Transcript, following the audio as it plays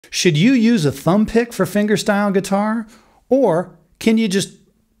Should you use a thumb pick for fingerstyle guitar, or can you just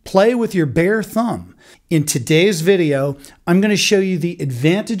play with your bare thumb? In today's video, I'm going to show you the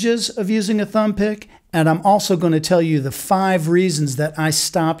advantages of using a thumb pick, and I'm also going to tell you the 5 reasons that I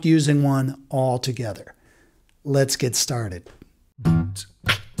stopped using one altogether. Let's get started.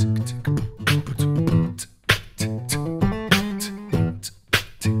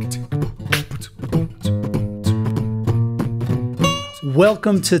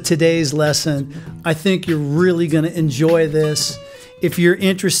 Welcome to today's lesson. I think you're really going to enjoy this. If you're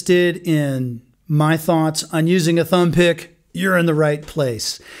interested in my thoughts on using a thumb pick, you're in the right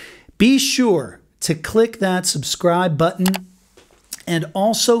place. Be sure to click that subscribe button and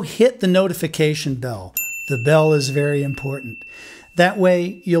also hit the notification bell. The bell is very important. That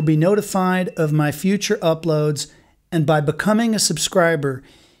way you'll be notified of my future uploads, and by becoming a subscriber,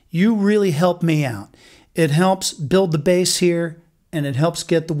 you really help me out. It helps build the base here, and it helps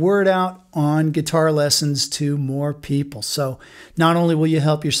get the word out on guitar lessons to more people. So not only will you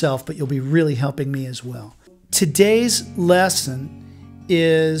help yourself, but you'll be really helping me as well. Today's lesson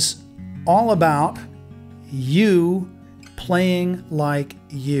is all about you playing like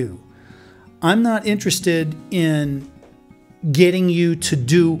you. I'm not interested in getting you to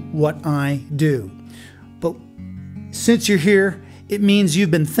do what I do. But since you're here, it means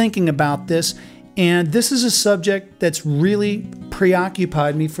you've been thinking about this, and this is a subject that's really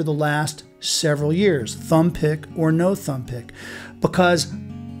preoccupied me for the last several years, thumb pick or no thumb pick, because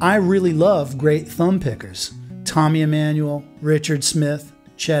I really love great thumb pickers. Tommy Emmanuel, Richard Smith,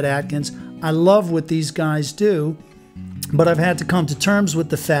 Chet Atkins. I love what these guys do, but I've had to come to terms with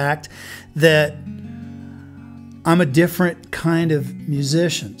the fact that I'm a different kind of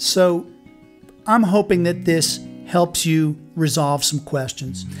musician. So I'm hoping that this helps you resolve some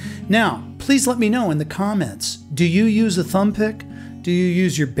questions. Now, please let me know in the comments. Do you use a thumb pick? Do you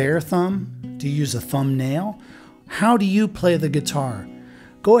use your bare thumb? Do you use a thumbnail? How do you play the guitar?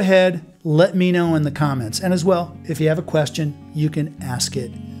 Go ahead, let me know in the comments. And as well, if you have a question, you can ask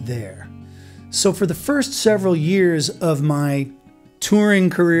it there. So for the first several years of my touring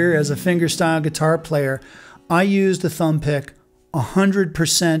career as a fingerstyle guitar player, I used the thumb pick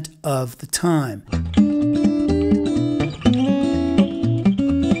 100% of the time.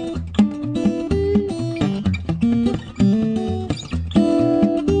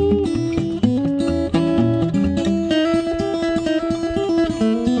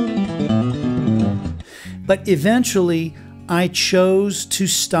 But eventually, I chose to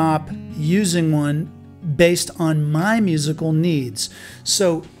stop using one based on my musical needs.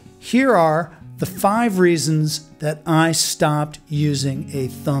 So here are the 5 reasons that I stopped using a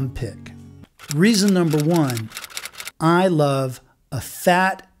thumb pick. Reason number 1, I love a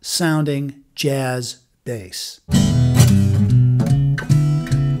fat sounding jazz bass.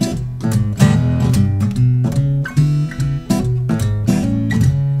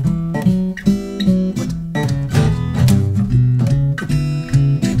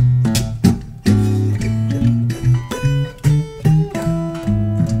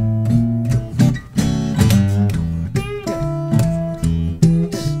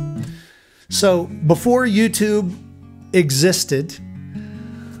 So before YouTube existed,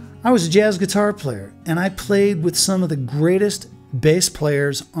 I was a jazz guitar player, and I played with some of the greatest bass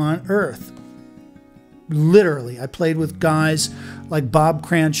players on earth. Literally, I played with guys like Bob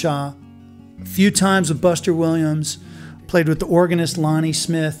Cranshaw, a few times with Buster Williams, played with the organist Lonnie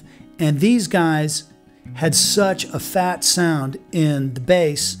Smith, and these guys had such a fat sound in the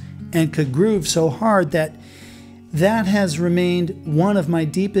bass and could groove so hard that has remained one of my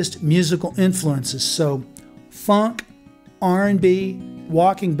deepest musical influences. So funk, R&B,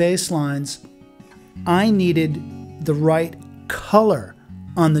 walking bass lines, I needed the right color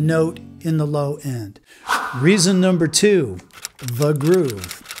on the note in the low end. Reason number 2, the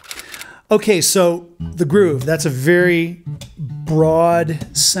groove. Okay, so the groove, that's a very broad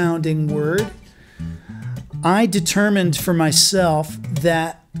sounding word. I determined for myself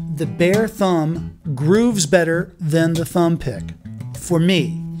that the bare thumb grooves better than the thumb pick for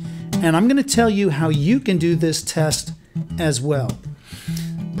me. And I'm going to tell you how you can do this test as well.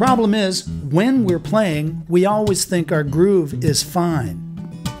 Problem is, when we're playing, we always think our groove is fine.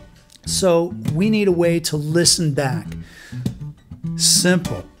 So we need a way to listen back.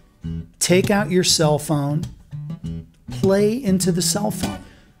 Simple. Take out your cell phone, play into the cell phone.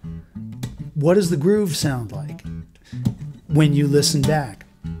 What does the groove sound like when you listen back?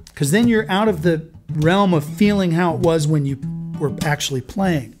 Because then you're out of the realm of feeling how it was when you were actually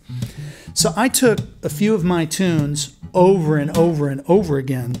playing. So I took a few of my tunes over and over and over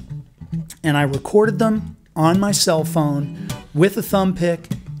again, and I recorded them on my cell phone with a thumb pick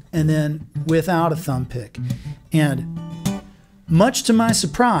and then without a thumb pick. And much to my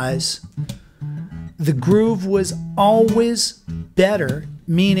surprise, the groove was always better,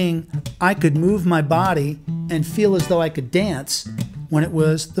 meaning I could move my body and feel as though I could dance when it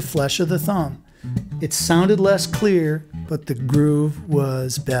was the flesh of the thumb. It sounded less clear, but the groove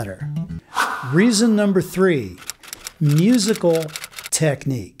was better. Reason number 3, musical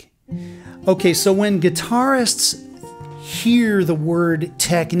technique. Okay, so when guitarists hear the word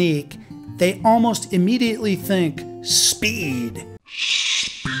technique, they almost immediately think speed.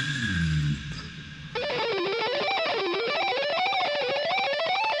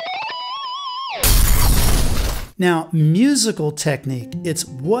 Now, musical technique, it's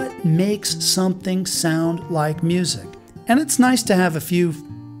what makes something sound like music. And it's nice to have a few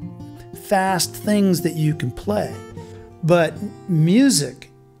fast things that you can play. But music,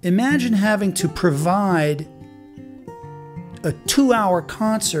 imagine having to provide a 2-hour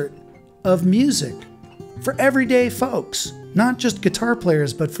concert of music for everyday folks. Not just guitar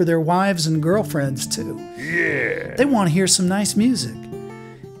players, but for their wives and girlfriends too. Yeah. They want to hear some nice music.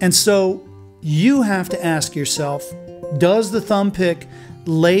 And so you have to ask yourself, does the thumb pick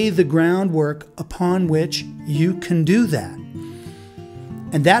lay the groundwork upon which you can do that?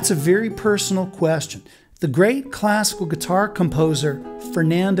 And that's a very personal question. The great classical guitar composer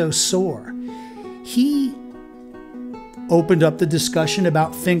Fernando, he opened up the discussion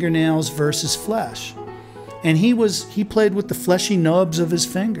about fingernails versus flesh. And he played with the fleshy nubs of his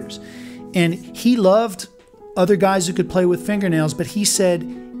fingers. And he loved other guys who could play with fingernails, but he said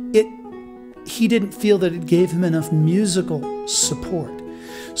he didn't feel that it gave him enough musical support.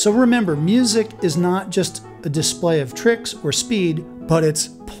 So remember, music is not just a display of tricks or speed, but it's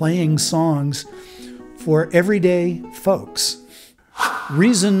playing songs for everyday folks.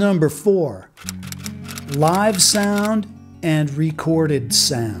 Reason number 4, live sound and recorded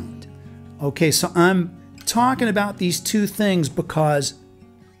sound. Okay, so I'm talking about these two things because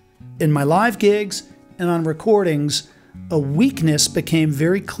in my live gigs and on recordings, a weakness became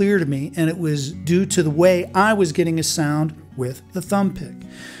very clear to me, and it was due to the way I was getting a sound with the thumb pick.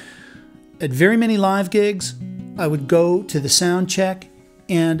 At very many live gigs, I would go to the sound check,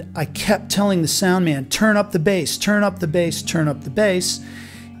 and I kept telling the sound man, turn up the bass, turn up the bass, turn up the bass.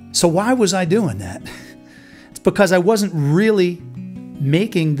 So why was I doing that? It's because I wasn't really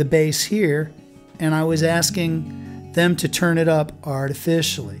making the bass here, and I was asking them to turn it up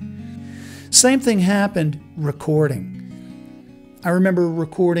artificially. Same thing happened recording. I remember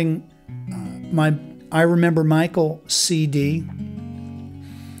recording I Remember Michael CD,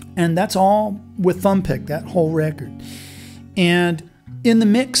 and that's all with Thumbpick, that whole record. And in the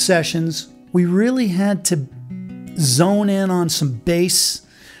mix sessions, we really had to zone in on some bass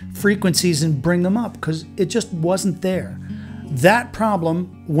frequencies and bring them up because it just wasn't there. That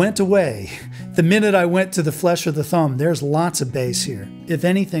problem went away the minute I went to the flesh of the thumb. There's lots of bass here. If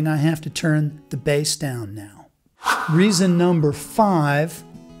anything, I have to turn the bass down now. Reason number 5,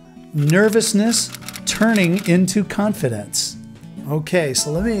 nervousness turning into confidence. Okay,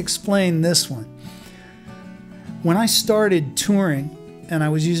 so let me explain this one. When I started touring and I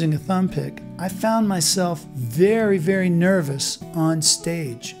was using a thumb pick, I found myself very, very nervous on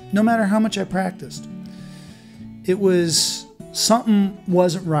stage, no matter how much I practiced. Something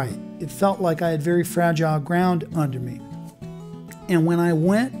wasn't right. It felt like I had very fragile ground under me. And when I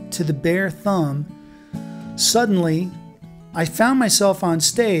went to the bare thumb, suddenly I found myself on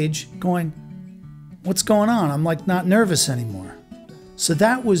stage going, what's going on? I'm like not nervous anymore. So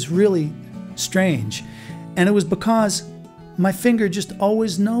that was really strange. And it was because my finger just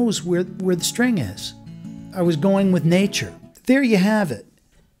always knows where the string is. I was going with nature. There you have it.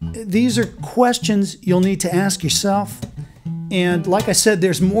 These are questions you'll need to ask yourself. And like I said,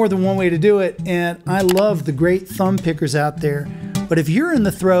 there's more than one way to do it. And I love the great thumb pickers out there. But if you're in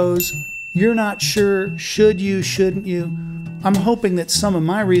the throes, you're not sure, should you, shouldn't you, I'm hoping that some of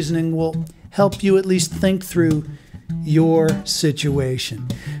my reasoning will help you at least think through your situation.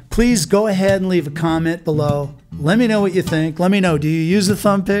 Please go ahead and leave a comment below. Let me know what you think. Let me know, do you use a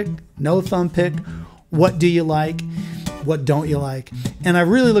thumb pick? No thumb pick? What do you like? What don't you like? And I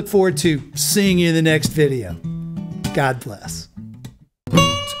really look forward to seeing you in the next video. God bless.